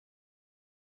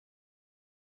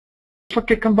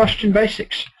Look at combustion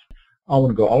basics. I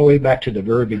want to go all the way back to the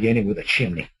very beginning with a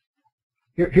chimney.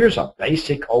 Here's a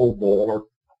basic old boiler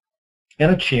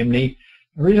and a chimney.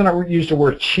 The reason I use the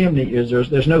word chimney is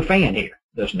there's no fan here.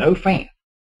 There's no fan.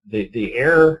 The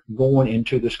air going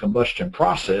into this combustion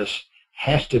process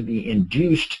has to be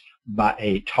induced by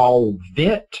a tall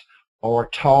vent or a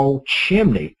tall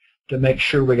chimney to make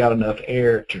sure we got enough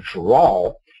air to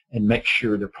draw and make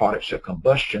sure the products of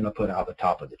combustion are put out the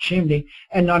top of the chimney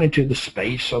and not into the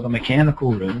space or the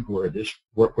mechanical room where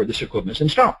this equipment is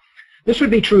installed. This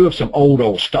would be true of some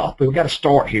old stuff, but we've got to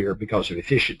start here because of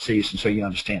efficiencies and so you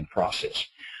understand the process.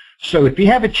 So if you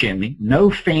have a chimney, no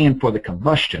fan for the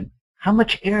combustion, how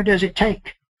much air does it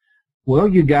take? Well,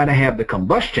 you got to have the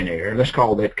combustion air. Let's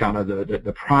call that kind of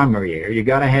the primary air. You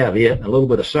got to have it and a little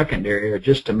bit of secondary air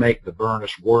just to make the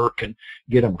burners work and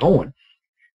get them going.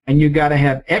 And you got to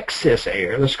have excess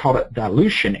air. Let's call it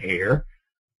dilution air.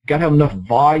 You got to have enough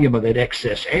volume of that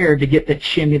excess air to get that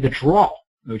chimney to draw.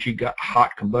 Because you got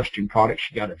hot combustion products,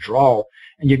 you got to draw,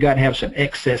 and you got to have some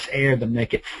excess air to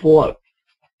make it flow.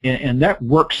 And that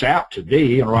works out to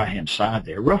be on the right-hand side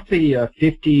there, roughly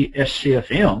 50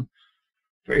 SCFM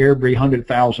for every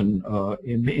 100,000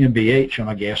 MVH on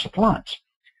a gas appliance.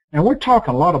 Now, we're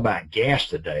talking a lot about gas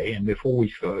today, and before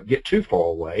we get too far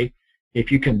away,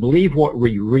 if you can believe what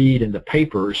we read in the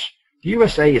papers, the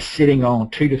USA is sitting on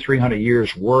 200 to 300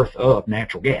 years worth of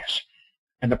natural gas.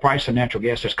 And the price of natural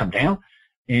gas has come down,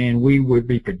 and we would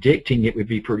be predicting it would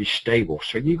be pretty stable.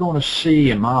 So you're going to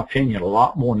see, in my opinion, a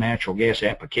lot more natural gas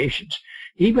applications.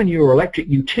 Even your electric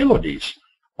utilities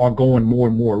are going more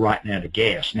and more right now to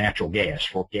gas, natural gas,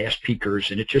 for gas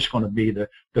peakers, and it's just going to be the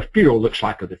fuel, looks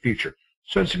like, of the future.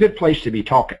 So it's a good place to be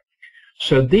talking.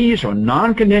 So these are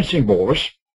non-condensing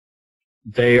boilers.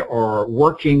 They are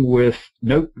working with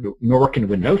no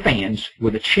fans,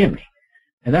 with a chimney.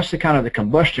 And that's the kind of the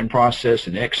combustion process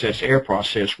and the excess air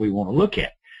process we want to look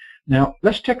at. Now,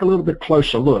 let's take a little bit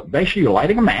closer look. Basically, you're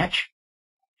lighting a match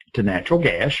to natural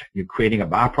gas. You're creating a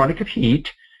byproduct of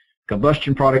heat.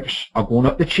 Combustion products are going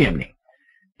up the chimney.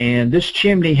 And this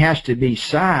chimney has to be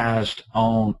sized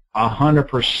on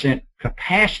 100%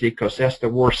 capacity because that's the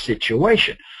worst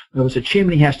situation. In other words, the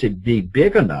chimney has to be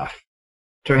big enough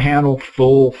to handle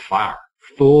full fire,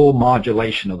 full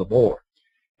modulation of the boiler.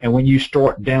 And when you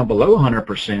start down below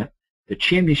 100%, the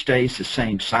chimney stays the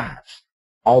same size.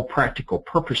 All practical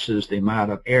purposes, the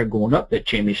amount of air going up that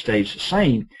chimney stays the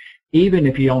same, even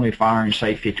if you're only firing,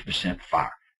 say, 50%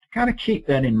 fire. Kind of keep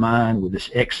that in mind with this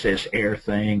excess air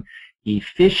thing,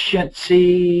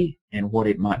 efficiency, and what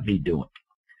it might be doing.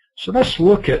 So let's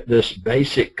look at this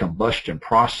basic combustion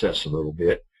process a little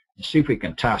bit and see if we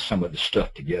can tie some of this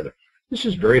stuff together. This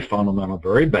is very fundamental,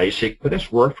 very basic, but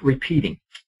it's worth repeating.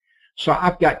 So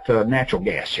I've got natural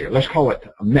gas here. Let's call it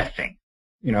methane.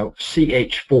 You know,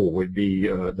 CH4 would be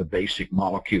the basic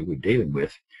molecule we're dealing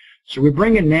with. So we're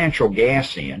bringing natural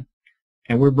gas in,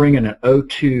 and we're bringing an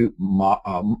O2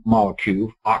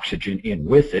 molecule, oxygen, in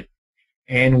with it,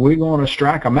 and we're going to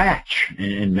strike a match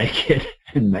and make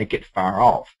it fire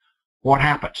off. What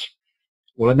happens?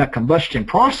 Well, in that combustion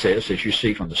process, as you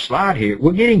see from the slide here,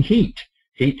 we're getting heat.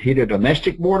 Heat to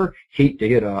domestic water, heat to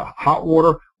hit a hot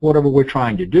water, whatever we're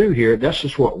trying to do here. This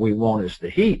is what we want, is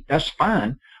the heat. That's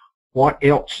fine. What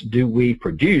else do we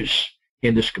produce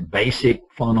in this basic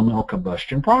fundamental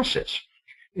combustion process?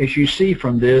 As you see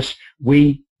from this,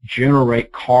 we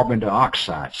generate carbon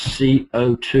dioxide,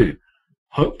 CO2,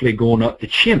 hopefully going up the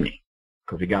chimney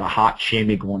because we got a hot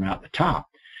chimney going out the top.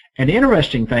 And the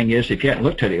interesting thing is, if you haven't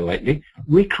looked at it lately,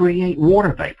 we create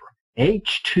water vapor.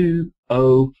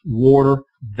 H2O, water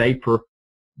vapor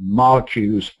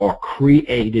molecules are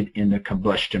created in the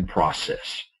combustion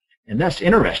process. And that's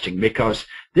interesting because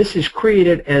this is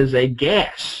created as a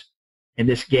gas, and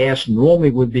this gas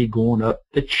normally would be going up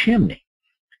the chimney.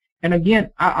 And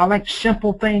again, I like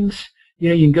simple things. You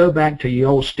know, you can go back to your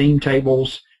old steam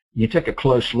tables, you take a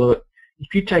close look.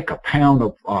 If you take a pound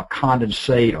of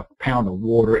condensate, a pound of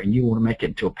water, and you want to make it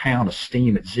into a pound of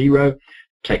steam at zero, it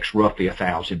takes roughly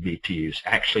 1,000 BTUs.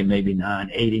 Actually, maybe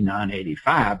 980,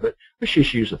 985, but let's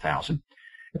just use 1,000.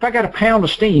 If I got a pound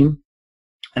of steam,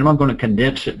 and I'm going to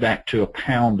condense it back to a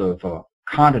pound of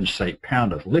condensate,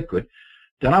 pound of liquid,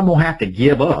 then I'm going to have to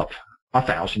give up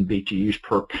 1,000 BTUs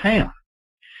per pound.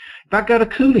 If I've got a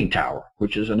cooling tower,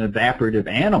 which is an evaporative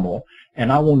animal,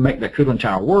 and I want to make the cooling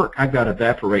tower work, I've got to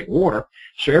evaporate water.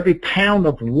 So every pound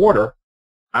of water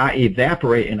I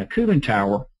evaporate in a cooling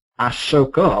tower, I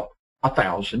soak up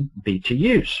 1,000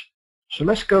 BTUs. So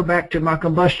let's go back to my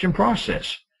combustion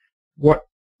process. What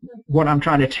I'm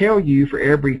trying to tell you, for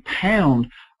every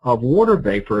pound of water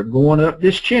vapor going up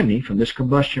this chimney from this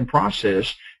combustion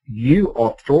process, you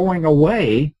are throwing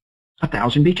away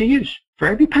 1,000 BTUs for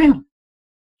every pound.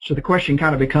 So the question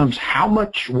kind of becomes, how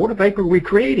much water vapor are we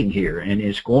creating here? And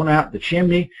it's going out the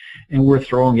chimney, and we're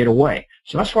throwing it away.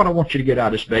 So that's what I want you to get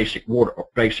out of this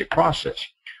basic process.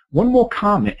 One more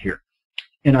comment here.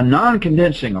 In a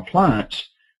non-condensing appliance,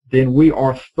 then we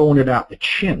are throwing it out the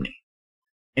chimney.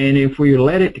 And if we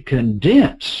let it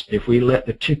condense, if we let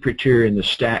the temperature in the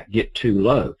stack get too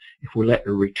low, if we let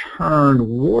the return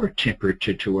water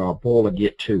temperature to our boiler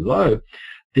get too low,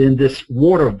 then this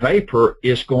water vapor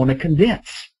is going to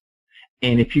condense.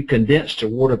 And if you condense the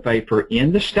water vapor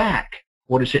in the stack,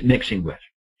 what is it mixing with?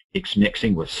 It's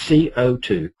mixing with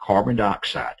CO2, carbon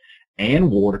dioxide, and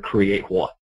water create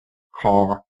what?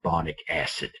 Carbonic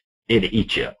acid. It'll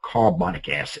eat you up, carbonic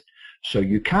acid. So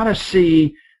you kind of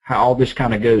see how all this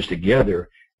kind of goes together.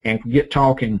 And if we get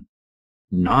talking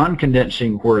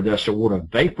non-condensing, where that's the water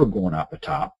vapor going out the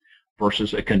top,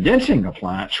 versus a condensing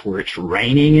appliance where it's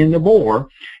raining in the bore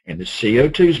and the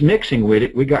CO2 is mixing with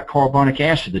it, we got carbonic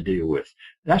acid to deal with.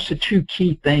 That's the two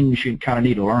key things you kind of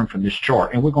need to learn from this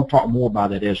chart, and we're going to talk more about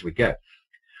that as we go.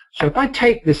 So if I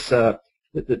take this 1,000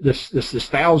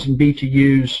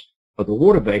 BTUs of the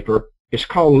water vapor, it's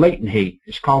called latent heat.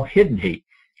 It's called hidden heat.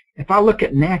 If I look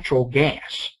at natural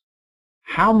gas,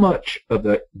 how much of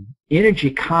the energy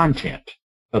content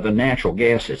of the natural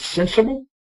gas is sensible?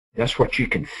 That's what you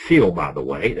can feel, by the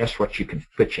way. That's what you can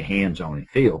put your hands on and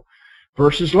feel,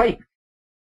 versus latent.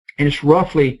 And it's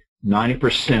roughly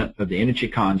 90% of the energy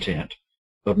content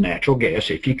of natural gas,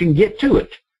 if you can get to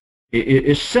it,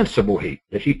 is sensible heat,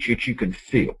 the heat that you can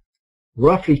feel.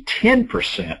 Roughly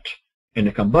 10% in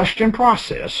the combustion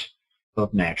process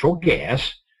of natural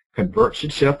gas converts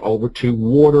itself over to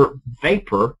water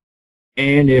vapor,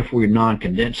 and if we're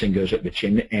non-condensing, goes up the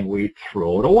chimney and we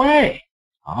throw it away.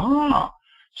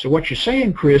 So what you're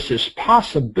saying, Chris, is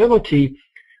possibility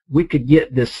we could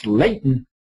get this latent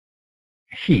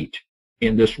heat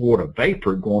in this water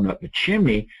vapor going up the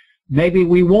chimney. Maybe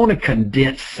we want to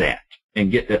condense that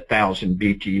and get that 1,000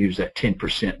 BTUs, that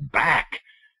 10% back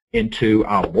into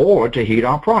our boiler to heat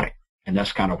our product. And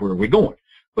that's kind of where we're going.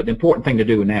 But the important thing to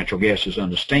do with natural gas is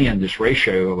understand this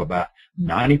ratio of about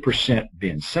 90%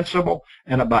 being sensible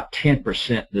and about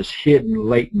 10% this hidden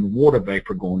latent water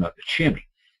vapor going up the chimney.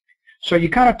 So you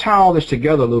kind of tie all this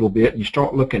together a little bit and you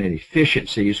start looking at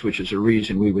efficiencies, which is the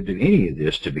reason we would do any of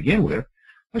this to begin with.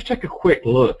 Let's take a quick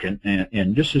look,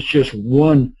 and this is just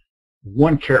one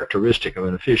characteristic of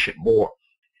an efficient boiler.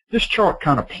 This chart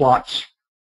kind of plots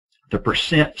the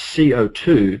percent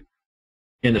CO2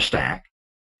 in the stack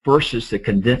versus the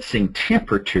condensing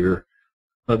temperature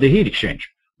of the heat exchanger.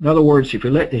 In other words, if you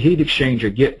let the heat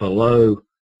exchanger get below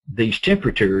these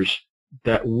temperatures,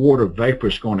 that water vapor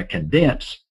is going to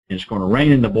condense, and it's going to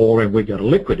rain in the boiler, and we've got a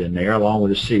liquid in there along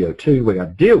with the CO2 we got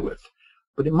to deal with.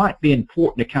 But it might be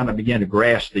important to kind of begin to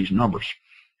grasp these numbers.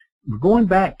 We're going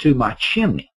back to my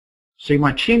chimney. See,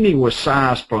 my chimney was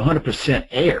sized for 100%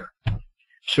 air.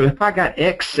 So if I got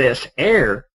excess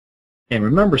air, and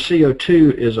remember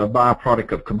CO2 is a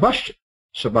byproduct of combustion.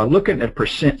 So by looking at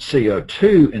percent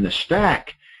CO2 in the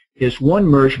stack is one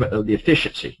measurement of the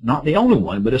efficiency. Not the only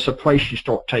one, but it's a place you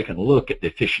start taking a look at the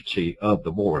efficiency of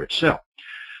the boiler itself.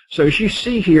 So as you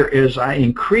see here, as I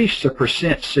increase the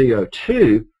percent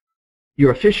CO2,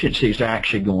 your efficiency is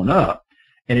actually going up.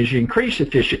 And as you increase the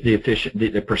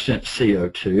percent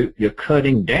CO2, you're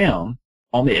cutting down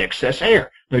on the excess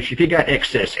air. Notice if you got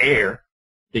excess air,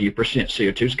 then your percent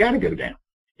CO2 has got to go down.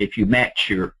 If you match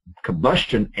your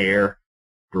combustion air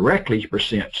directly, your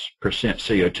percent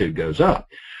CO2 goes up.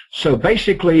 So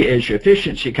basically, as your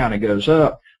efficiency kind of goes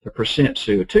up, the percent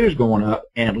CO2 is going up,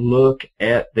 and look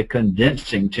at the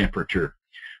condensing temperature.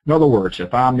 In other words,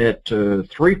 if I'm at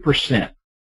 3%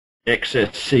 excess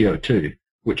CO2,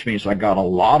 which means I got a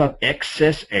lot of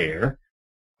excess air,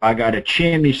 I got a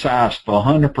chimney size for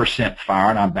 100% fire,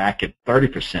 and I'm back at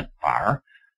 30% fire,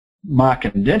 my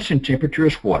condensing temperature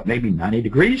is what, maybe 90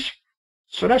 degrees?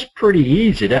 So that's pretty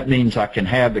easy. That means I can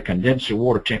have the condenser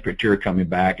water temperature coming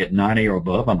back at 90 or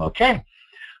above, I'm okay.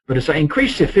 But as I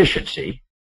increase the efficiency,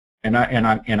 and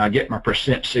I get my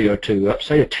percent CO2 up,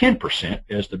 say to 10%,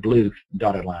 as the blue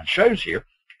dotted line shows here,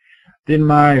 then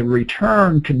my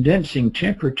return condensing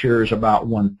temperature is about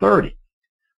 130.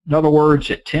 In other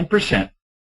words, at 10%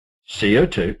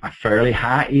 CO2, a fairly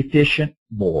high efficient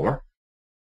boiler,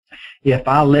 if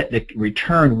I let the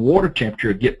return water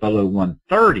temperature get below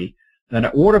 130, then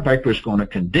that water vapor is going to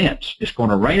condense. It's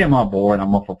going to rain in my boiler, and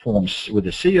I'm going to perform with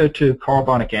the CO2,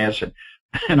 carbonic acid,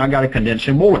 and I got a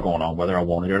condensing boiler going on, whether I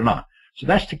want it or not. So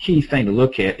that's the key thing to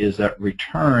look at, is that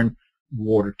return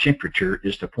water temperature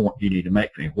is the point you need to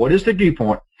make for me. What is the dew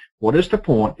point? What is the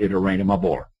point? It'll rain in my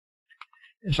boiler.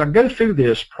 As I go through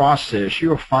this process,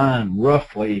 you'll find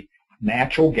roughly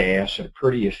natural gas, a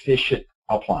pretty efficient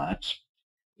appliance.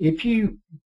 If you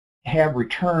have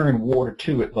return water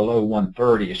to it below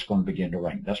 130, it's going to begin to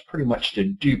rain. That's pretty much the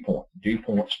dew point. Dew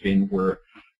point's been where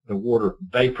the water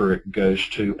vapor goes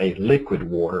to a liquid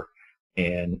water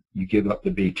and you give up the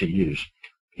BTUs.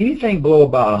 Anything below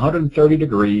about 130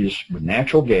 degrees with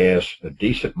natural gas, a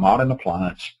decent modern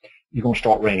appliance, you're going to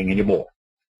start raining in your boiler.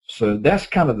 So that's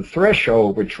kind of the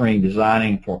threshold between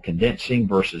designing for condensing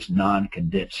versus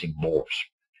non-condensing boilers.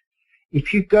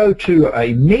 If you go to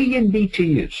 1,000,000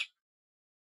 BTUs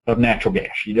of natural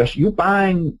gas, you're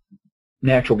buying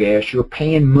natural gas, you're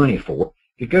paying money for it.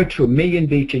 If you go to 1,000,000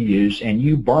 BTUs and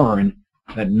you burn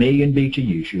that 1,000,000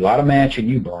 BTUs, you light a match and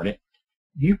you burn it,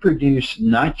 you produce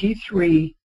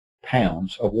 93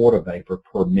 pounds of water vapor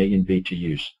per 1,000,000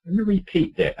 BTUs. Let me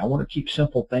repeat that. I want to keep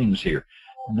simple things here.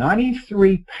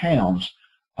 93 pounds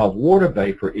of water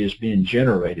vapor is being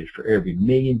generated for every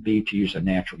 1,000,000 BTUs of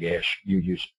natural gas you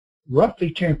use,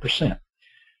 roughly 10%.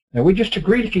 Now, we just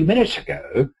agreed a few minutes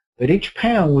ago that each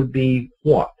pound would be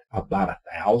what? About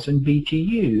 1,000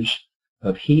 BTUs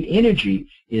of heat energy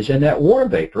is in that water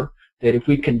vapor, that if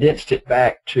we condensed it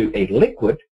back to a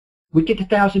liquid, we get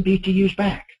 1,000 BTUs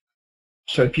back.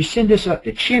 So if you send this up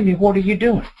the chimney, what are you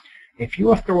doing? If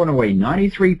you are throwing away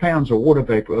 93 pounds of water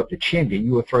vapor up the chimney,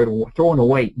 you are throwing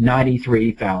away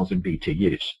 93,000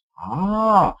 BTUs.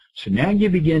 So now you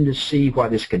begin to see why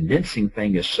this condensing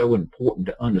thing is so important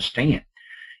to understand.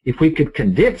 If we could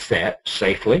condense that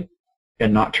safely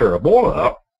and not tear a boiler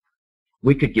up,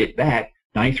 we could get back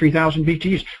 93,000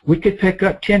 BTUs. We could pick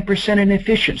up 10% in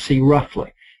efficiency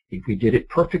roughly. If we did it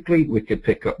perfectly, we could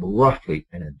pick up roughly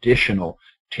an additional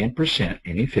 10%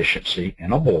 in efficiency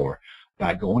in a boiler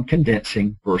by going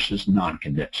condensing versus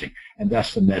non-condensing. And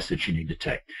that's the message you need to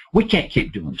take. We can't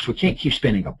keep doing this. We can't keep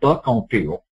spending $1 on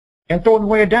fuel and throwing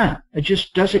away a dime. It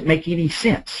just doesn't make any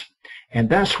sense. And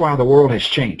that's why the world has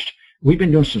changed. We've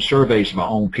been doing some surveys of our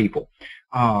own people.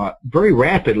 Very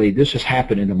rapidly, this has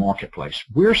happened in the marketplace.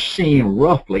 We're seeing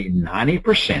roughly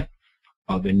 90%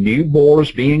 of the new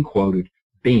boilers being quoted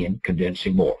being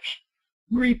condensing boilers.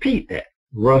 Repeat that.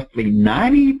 Roughly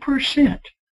 90%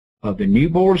 of the new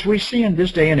boilers we see in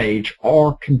this day and age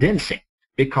are condensing,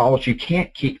 because you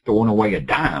can't keep throwing away a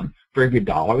dime for every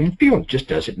 $1 in fuel. It just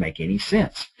doesn't make any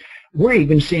sense. We're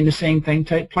even seeing the same thing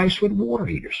take place with water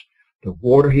heaters. The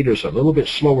water heaters are a little bit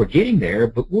slower getting there,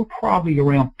 but we're probably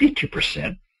around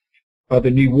 50% of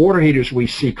the new water heaters we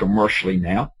see commercially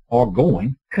now are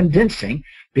going condensing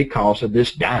because of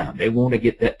this dime. They want to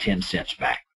get that 10 cents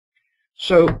back.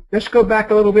 So let's go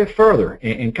back a little bit further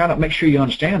and kind of make sure you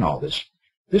understand all this.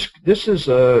 This is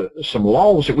some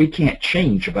laws that we can't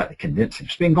change about the condensing.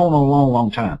 It's been going on a long,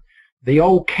 long time. The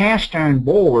old cast iron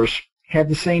boilers had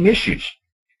the same issues.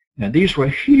 Now, these were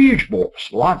huge boilers,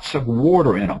 lots of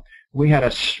water in them. We had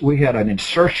an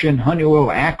insertion Honeywell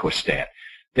Aquastat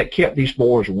that kept these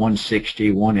boilers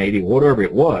 160, 180, whatever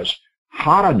it was,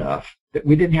 hot enough that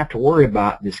we didn't have to worry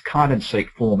about this condensate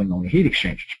forming on the heat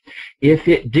exchangers. If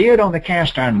it did on the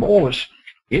cast iron boilers,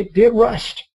 it did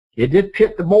rust. It did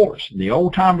pit the boilers. The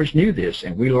old timers knew this,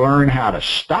 and we learned how to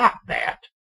stop that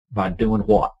by doing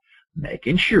what?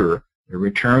 Making sure the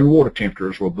return water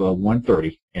temperatures were above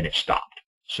 130, and it stopped.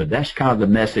 So that's kind of the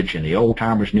message, and the old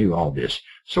timers knew all this.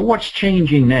 So what's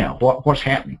changing now? What's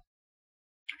happening?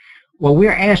 Well,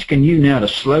 we're asking you now to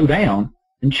slow down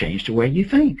and change the way you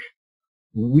think.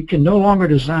 We can no longer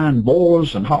design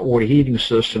boilers and hot water heating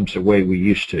systems the way we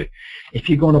used to. If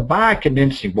you're going to buy a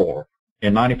condensing boiler,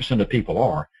 and 90% of people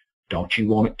are, don't you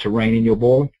want it to rain in your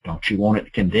boiler? Don't you want it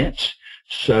to condense?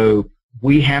 So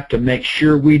we have to make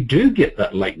sure we do get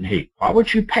that latent heat. Why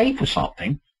would you pay for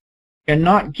something and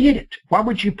not get it? Why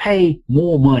would you pay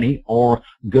more money or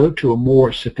go to a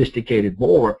more sophisticated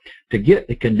boiler to get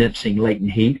the condensing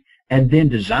latent heat and then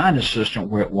design a system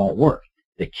where it won't work?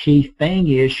 The key thing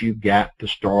is you've got to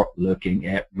start looking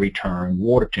at return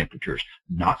water temperatures,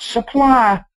 not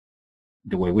supply.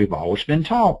 The way we've always been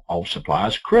taught, all supply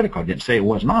is critical. I didn't say it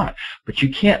was not, but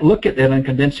you can't look at that in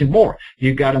condensing water.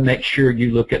 You've got to make sure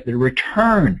you look at the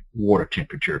return water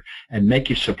temperature and make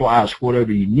your supplies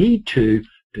whatever you need to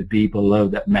be below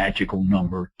that magical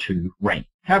number to rain.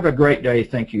 Have a great day.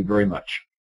 Thank you very much.